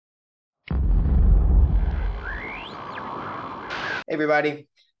Hey everybody,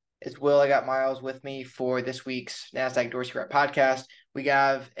 it's Will. I got Miles with me for this week's NASDAQ Dorsey Rep podcast. We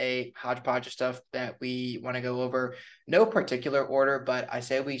have a hodgepodge of stuff that we want to go over. No particular order, but I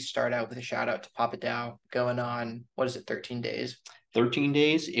say we start out with a shout out to Papa Dow going on, what is it, 13 days? 13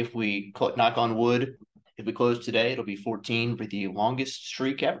 days. If we knock on wood, if we close today, it'll be 14 for the longest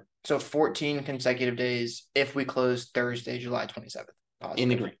streak ever. So 14 consecutive days if we close Thursday, July 27th. In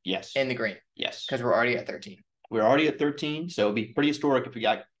the Positive. green. Yes. In the green. Yes. Because we're already at 13. We're already at 13, so it'd be pretty historic if we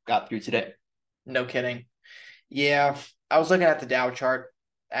got through today. No kidding. Yeah, I was looking at the Dow chart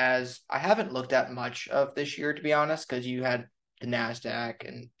as I haven't looked at much of this year, to be honest, because you had the NASDAQ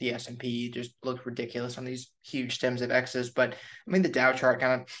and the S&P just looked ridiculous on these huge stems of X's. But I mean, the Dow chart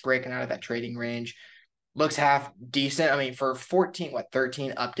kind of breaking out of that trading range looks half decent. I mean, for 14,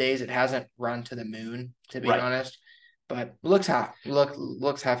 13 up days, it hasn't run to the moon, to be Right. honest. But looks half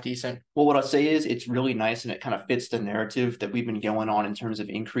decent. Well, what I'll say is it's really nice and it kind of fits the narrative that we've been going on in terms of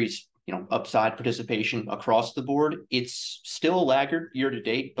increased, upside participation across the board. It's still a laggard year to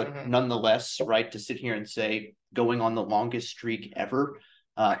date, but nonetheless, right, to sit here and say going on the longest streak ever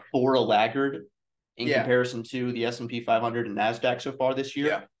for a laggard in comparison to the S&P 500 and NASDAQ so far this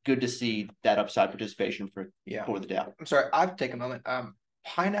year, good to see that upside participation for the Dow. I'm sorry, I have to take a moment.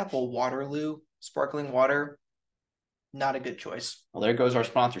 Pineapple Waterloo sparkling water, not a good choice. Well, there goes our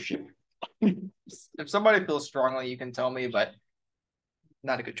sponsorship. If somebody feels strongly, you can tell me, but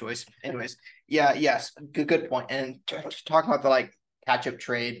not a good choice. Anyways, yes, good point. And talk about the catch-up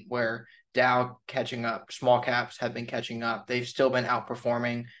trade where Dow catching up, small caps have been catching up. They've still been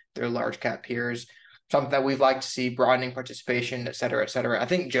outperforming their large cap peers. Something that we'd like to see, broadening participation, et cetera, et cetera. I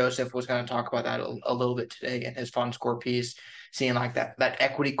think Joseph was going to talk about that a little bit today in his fund score piece, seeing that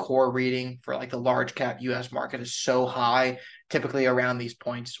equity core reading for the large cap US market is so high, typically around these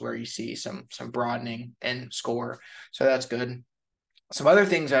points where you see some broadening in score. So that's good. Some other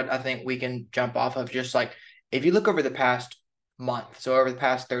things that I think we can jump off of, just if you look over the past month, so over the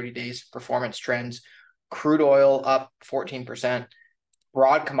past 30 days, performance trends, crude oil up 14%,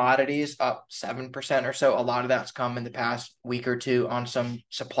 broad commodities up 7% or so. A lot of that's come in the past week or two on some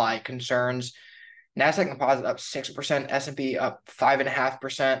supply concerns. NASDAQ Composite up 6%, S&P up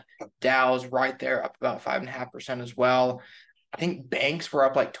 5.5%, Dow's right there up about 5.5% as well. I think banks were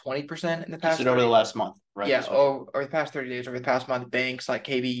up 20% in the past. Just over the last month, right? Yeah, over the past 30 days, over the past month, banks like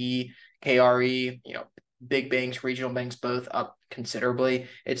KBE, KRE, big banks, regional banks, both up considerably.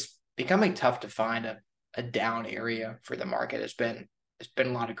 It's becoming tough to find a down area for the market. It's been a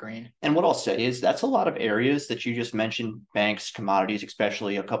lot of green. And what I'll say is that's a lot of areas that you just mentioned, banks, commodities,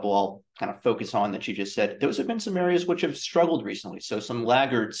 especially a couple I'll kind of focus on that you just said. Those have been some areas which have struggled recently. So some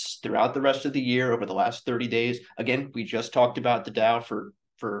laggards throughout the rest of the year over the last 30 days. Again, we just talked about the Dow for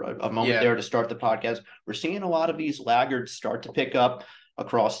a moment there to start the podcast. We're seeing a lot of these laggards start to pick up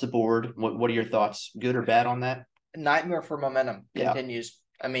across the board. What are your thoughts? Good or bad on that? Nightmare for momentum continues.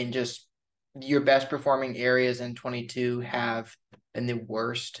 I mean, just your best performing areas in 22 have been the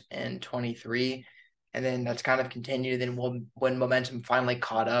worst in 23. And then that's kind of continued. Then when momentum finally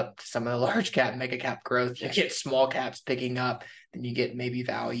caught up to some of the large cap, mega cap growth, you get small caps picking up, then you get maybe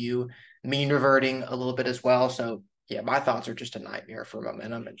value, mean reverting a little bit as well. So yeah, my thoughts are just a nightmare for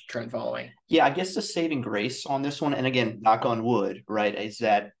momentum and trend following. Yeah, I guess the saving grace on this one, and again, knock on wood, right, is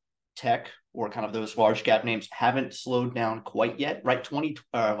that tech or kind of those large cap names haven't slowed down quite yet, right?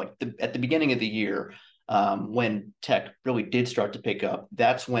 At the beginning of the year, when tech really did start to pick up,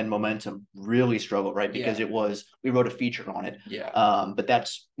 that's when momentum really struggled, right? Because we wrote a feature on it. But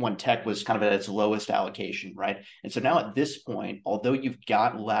that's when tech was kind of at its lowest allocation, right? And so now at this point, although you've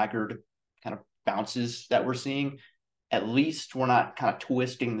got laggard kind of bounces that we're seeing, at least we're not kind of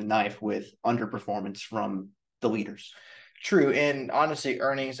twisting the knife with underperformance from the leaders. True. And honestly,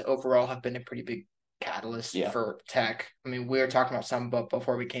 earnings overall have been a pretty big catalyst for tech. I mean, we were talking about some, but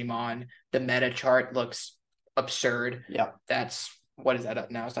before we came on, the meta chart looks absurd. Yeah. That's, what is that up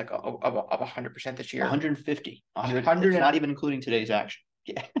now? It's up 100% this year. 150. 100, not even including today's action.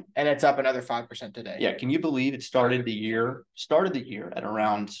 Yeah. And it's up another 5% today. Yeah. Can you believe it started the year at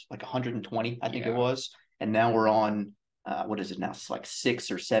around 120, I think it was. And now we're on, what is it now? It's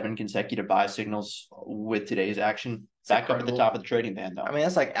 6 or 7 consecutive buy signals with today's action. Back up at the top of the trading band, though. I mean,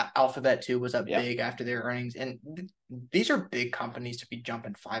 that's Alphabet too was up big after their earnings, and these are big companies to be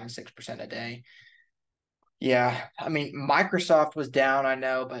jumping 5 and 6% a day. Yeah, I mean, Microsoft was down, I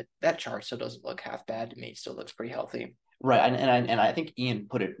know, but that chart still doesn't look half bad to me. It still looks pretty healthy. Right, and I think Ian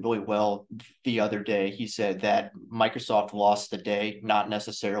put it really well the other day. He said that Microsoft lost the day, not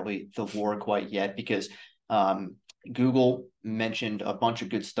necessarily the war quite yet, because Google mentioned a bunch of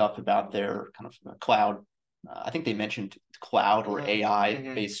good stuff about their kind of cloud I think they mentioned cloud or AI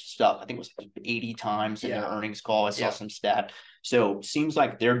based stuff. I think it was like 80 times in their earnings call. I saw some stat. So seems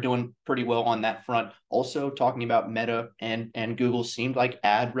like they're doing pretty well on that front. Also talking about Meta and Google, seemed like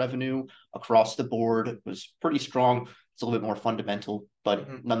ad revenue across the board was pretty strong. It's a little bit more fundamental,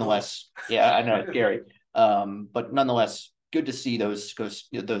 but nonetheless, yeah, I know it's scary. But nonetheless, good to see those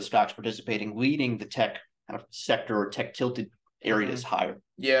stocks participating, leading the tech kind of sector or tech tilted areas higher.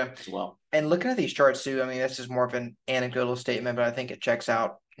 Yeah. As well. And looking at these charts too, I mean, this is more of an anecdotal statement, but I think it checks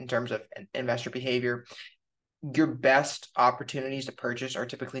out in terms of investor behavior. Your best opportunities to purchase are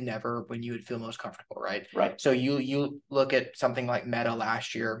typically never when you would feel most comfortable, right? Right. So you look at something like Meta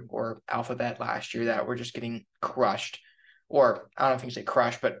last year or Alphabet last year that were just getting crushed, or I don't know if you can say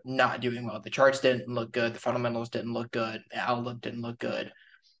crushed, but not doing well. The charts didn't look good, the fundamentals didn't look good, the outlook didn't look good,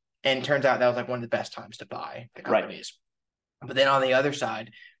 and it turns out that was like one of the best times to buy the companies. Right. But then on the other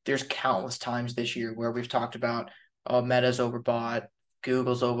side, there's countless times this year where we've talked about, oh, Meta's overbought,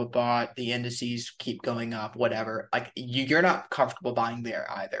 Google's overbought, the indices keep going up, whatever. Like you're not comfortable buying there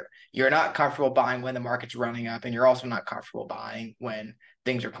either. You're not comfortable buying when the market's running up, and you're also not comfortable buying when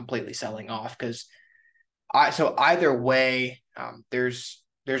things are completely selling off. Because so either way, there's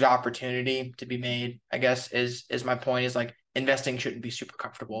opportunity to be made. I guess is my point, is like investing shouldn't be super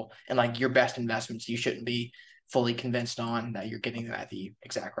comfortable, and like your best investments, you shouldn't be fully convinced on that you're getting them at the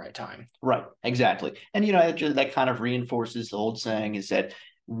exact right time. Right, exactly. And that kind of reinforces the old saying, is that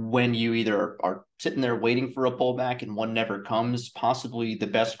when you either are sitting there waiting for a pullback and one never comes, possibly the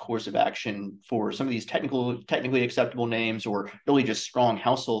best course of action for some of these technically acceptable names, or really just strong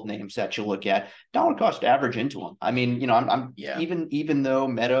household names that you look at, dollar cost average into them. I mean, I'm even though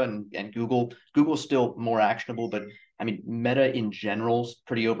Meta and Google's still more actionable, but I mean, Meta in general is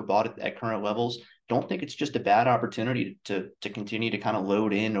pretty overbought at current levels. Don't think it's just a bad opportunity to continue to kind of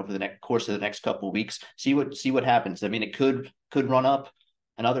load in over the course of the next couple of weeks. See what happens. I mean, it could run up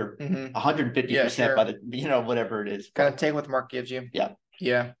another 150% by the whatever it is. Kind of take what the market gives you. Yeah.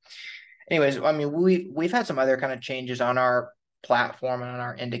 Yeah. Anyways, I mean, we've had some other kind of changes on our platform and on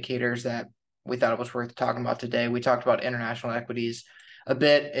our indicators that we thought it was worth talking about today. We talked about international equities a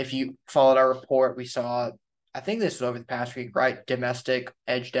bit. If you followed our report, we saw, I think this was over the past week, right? Domestic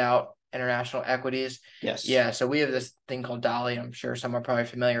edged out international equities. Yes. Yeah. So we have this thing called DALI. I'm sure some are probably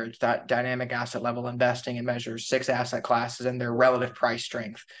familiar. It's dynamic asset level investing. It measures 6 asset classes and their relative price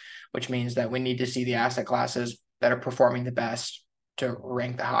strength, which means that we need to see the asset classes that are performing the best to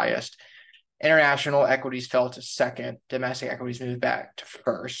rank the highest. International equities fell to second. Domestic equities moved back to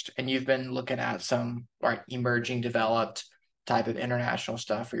first. And you've been looking at some like emerging, developed type of international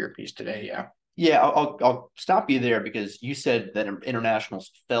stuff for your piece today. Yeah. Yeah, I'll stop you there, because you said that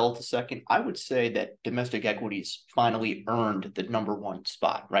internationals fell to second. I would say that domestic equities finally earned the number one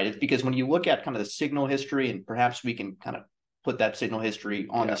spot, right? It's because when you look at kind of the signal history, and perhaps we can kind of put that signal history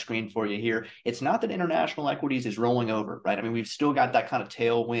on the screen for you here. It's not that international equities is rolling over, right? I mean, we've still got that kind of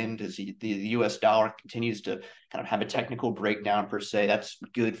tailwind as the US dollar continues to kind of have a technical breakdown per se. That's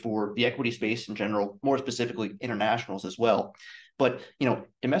good for the equity space in general, more specifically internationals as well. But,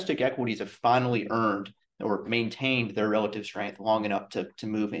 domestic equities have finally earned or maintained their relative strength long enough to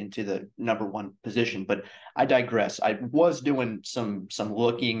move into the number one position. But I digress. I was doing some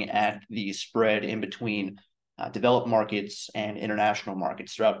looking at the spread in between developed markets and international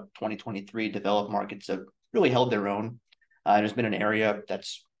markets throughout 2023. Developed markets have really held their own. There's been an area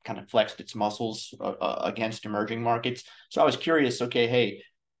that's kind of flexed its muscles against emerging markets. So I was curious, okay, hey,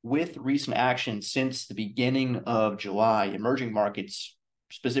 with recent action since the beginning of July, emerging markets,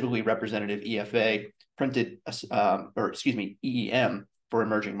 specifically representative EFA, printed, EEM for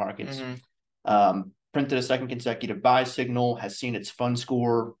emerging markets, printed a second consecutive buy signal, has seen its fund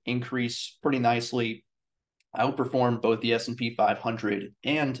score increase pretty nicely, outperformed both the S&P 500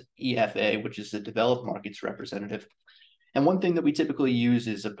 and EFA, which is the developed markets representative. And one thing that we typically use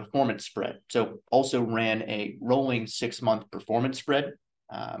is a performance spread. So also ran a rolling 6-month performance spread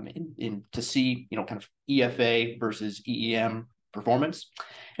to see, kind of EFA versus EEM performance.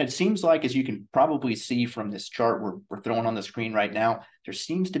 And it seems like, as you can probably see from this chart we're throwing on the screen right now, there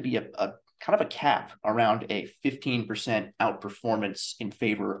seems to be a kind of a cap around a 15% outperformance in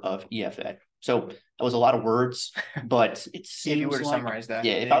favor of EFA. So that was a lot of words, but it seems if you were to summarize that.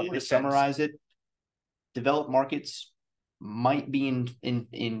 Yeah, if I were to summarize it, developed markets might be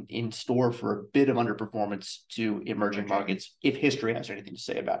in store for a bit of underperformance to emerging markets, if history has anything to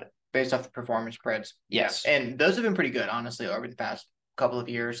say about it. Based off the performance spreads. Yes. Yeah. And those have been pretty good, honestly, over the past couple of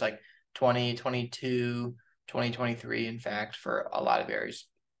years, like 2022, 2023, in fact, for a lot of areas.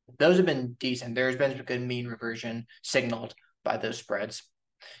 Those have been decent. There's been good mean reversion signaled by those spreads.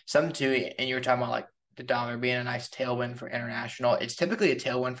 Some too, and you were talking about like the dollar being a nice tailwind for international. It's typically a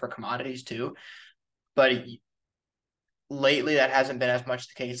tailwind for commodities too, but lately that hasn't been as much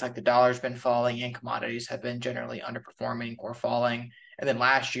the case. Like the dollar's been falling and commodities have been generally underperforming or falling. And then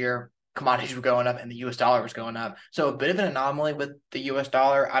last year, commodities were going up and the US dollar was going up. So a bit of an anomaly with the US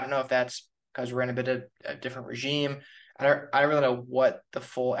dollar. I don't know if that's because we're in a bit of a different regime. I don't really know what the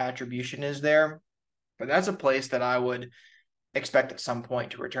full attribution is there, but that's a place that I would expect at some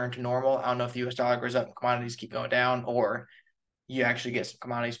point to return to normal. I don't know if the US dollar goes up and commodities keep going down, or you actually get some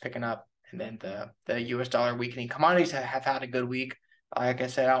commodities picking up and then the US dollar weakening. Commodities have had a good week. Like I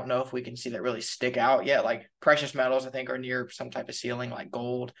said, I don't know if we can see that really stick out yet. Like precious metals, I think, are near some type of ceiling, like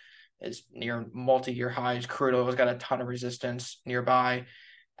gold is near multi-year highs. Crude oil has got a ton of resistance nearby.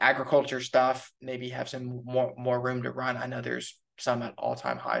 Agriculture stuff maybe have some more room to run. I know there's some at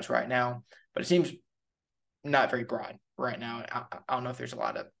all-time highs right now, but it seems not very broad right now. I don't know if there's a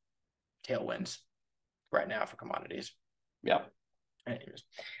lot of tailwinds right now for commodities. Yeah. Anyways.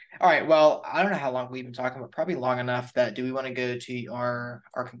 All right. Well, I don't know how long we've been talking, but probably long enough that do we want to go to our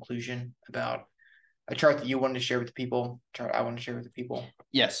conclusion about a chart that you wanted to share with the people, chart I want to share with the people?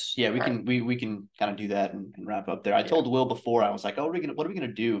 Yes. Yeah, we All can right. we can kind of do that and wrap up there. I told Will before, I was like, oh, what are we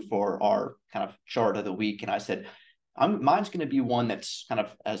gonna do for our kind of chart of the week? And I said, mine's gonna be one that's kind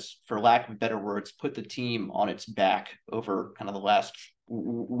of, as for lack of better words, put the team on its back over kind of the last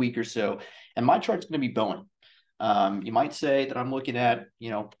week or so. And my chart's gonna be Boeing. You might say that I'm looking at,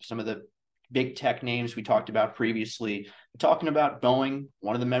 some of the big tech names we talked about previously. I'm talking about Boeing,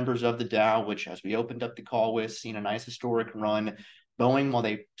 one of the members of the Dow, which, as we opened up the call with, seen a nice historic run. Boeing, while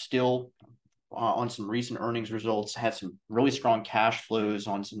they still, on some recent earnings results, had some really strong cash flows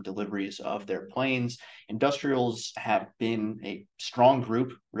on some deliveries of their planes. Industrials have been a strong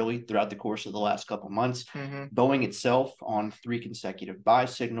group really throughout the course of the last couple of months. Mm-hmm. Boeing itself, on 3 consecutive buy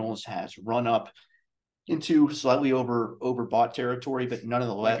signals, has run up into slightly overbought territory, but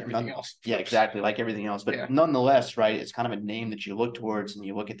nonetheless, Like everything else. yeah, exactly, like everything else. But nonetheless, right, it's kind of a name that you look towards and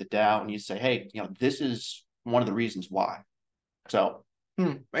you look at the Dow and you say, hey, this is one of the reasons why. So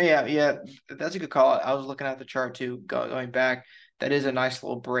Yeah, that's a good call. I was looking at the chart too, going back. That is a nice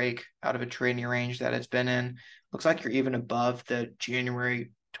little break out of a trading range that it's been in. Looks like you're even above the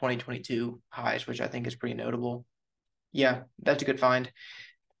January 2022 highs, which I think is pretty notable. Yeah, that's a good find.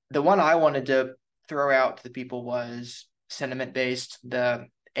 The one I wanted to throw out to the people was sentiment based, the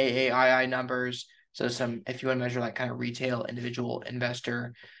AAII numbers. So some, if you want to measure like kind of retail individual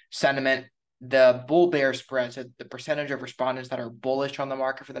investor sentiment, the bull bear spread, so the percentage of respondents that are bullish on the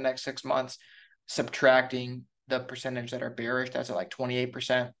market for the next 6 months, subtracting the percentage that are bearish, that's at like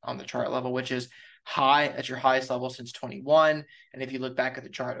 28% on the chart level, which is high at your highest level since 21. And if you look back at the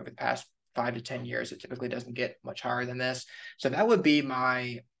chart over the past 5 to 10 years, it typically doesn't get much higher than this. So that would be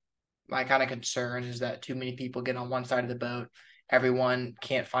my kind of concern, is that too many people get on one side of the boat. Everyone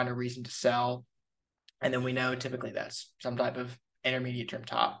can't find a reason to sell. And then we know typically that's some type of intermediate term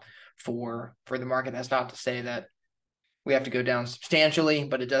top for the market. That's not to say that we have to go down substantially,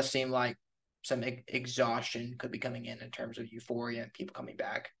 but it does seem like some exhaustion could be coming in terms of euphoria and people coming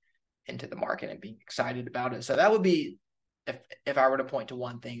back into the market and being excited about it. So that would be, if I were to point to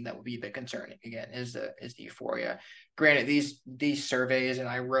one thing that would be a bit concerning, again, is the euphoria. Granted, these surveys, and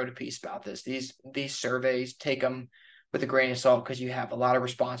I wrote a piece about this, these surveys, take them with a grain of salt, because you have a lot of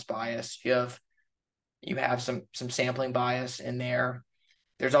response bias. You have some sampling bias in there.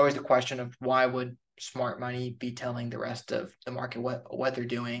 There's always the question of, why would smart money be telling the rest of the market what they're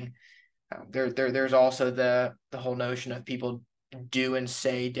doing? There's also the whole notion of people do and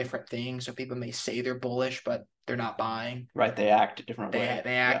say different things. So people may say they're bullish, but they're not buying. right, they act a different way.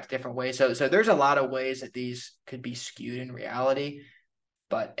 They act different ways. So there's a lot of ways that these could be skewed in reality.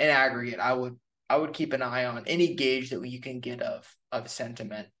 But in aggregate, I would keep an eye on any gauge that you can get of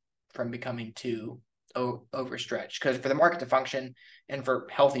sentiment from becoming too overstretched. Because for the market to function and for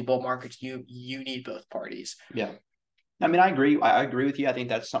healthy bull markets, you need both parties. Yeah. I mean, I agree. I agree with you. I think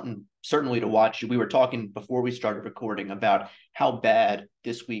that's something certainly to watch. We were talking before we started recording about how bad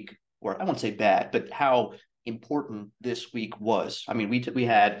this week, or I won't say bad, but how important this week was. I mean, we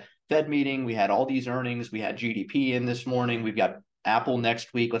had Fed meeting, we had all these earnings, we had GDP in this morning, we've got Apple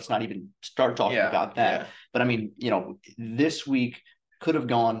next week. Let's not even start talking about that. But I mean, this week could have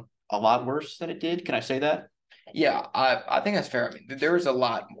gone a lot worse than it did. Can I say that? Yeah, I think that's fair. I mean, there is a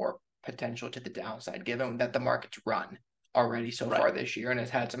lot more potential to the downside, given that the market's run already so far this year and has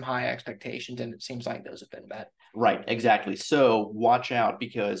had some high expectations, and it seems like those have been met. Right, exactly. So watch out,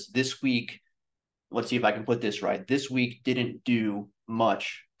 because this week, let's see if I can put this right. This week didn't do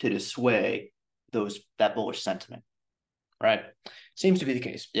much to dissuade that bullish sentiment. Right. Seems to be the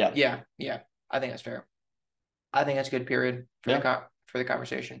case. Yeah. Yeah. I think that's fair. I think that's a good period for Yeah. for the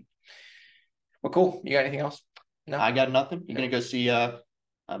conversation. Well, cool. You got anything else? No, I got nothing. You gonna go see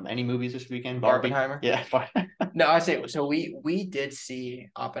any movies this weekend? Barbie? Oppenheimer. Yeah. No, I say so. We did see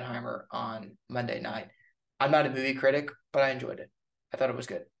Oppenheimer on Monday night. I'm not a movie critic, but I enjoyed it. I thought it was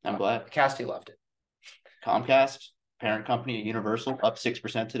good. I'm glad. Casty loved it. Comcast, parent company of Universal, up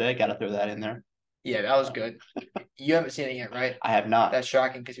 6% today. Got to throw that in there. Yeah, that was good. You haven't seen it yet, right? I have not. That's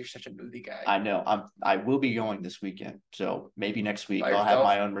shocking because you're such a movie guy. I know. I will be going this weekend, so maybe next week By I'll have yourself?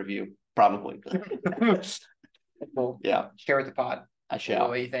 my own review. Probably. Cool. Yeah, Share with the pod. I shall.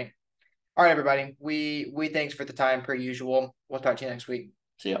 What do you think? All right, everybody. We thanks for the time per usual. We'll talk to you next week.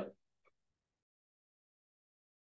 See ya.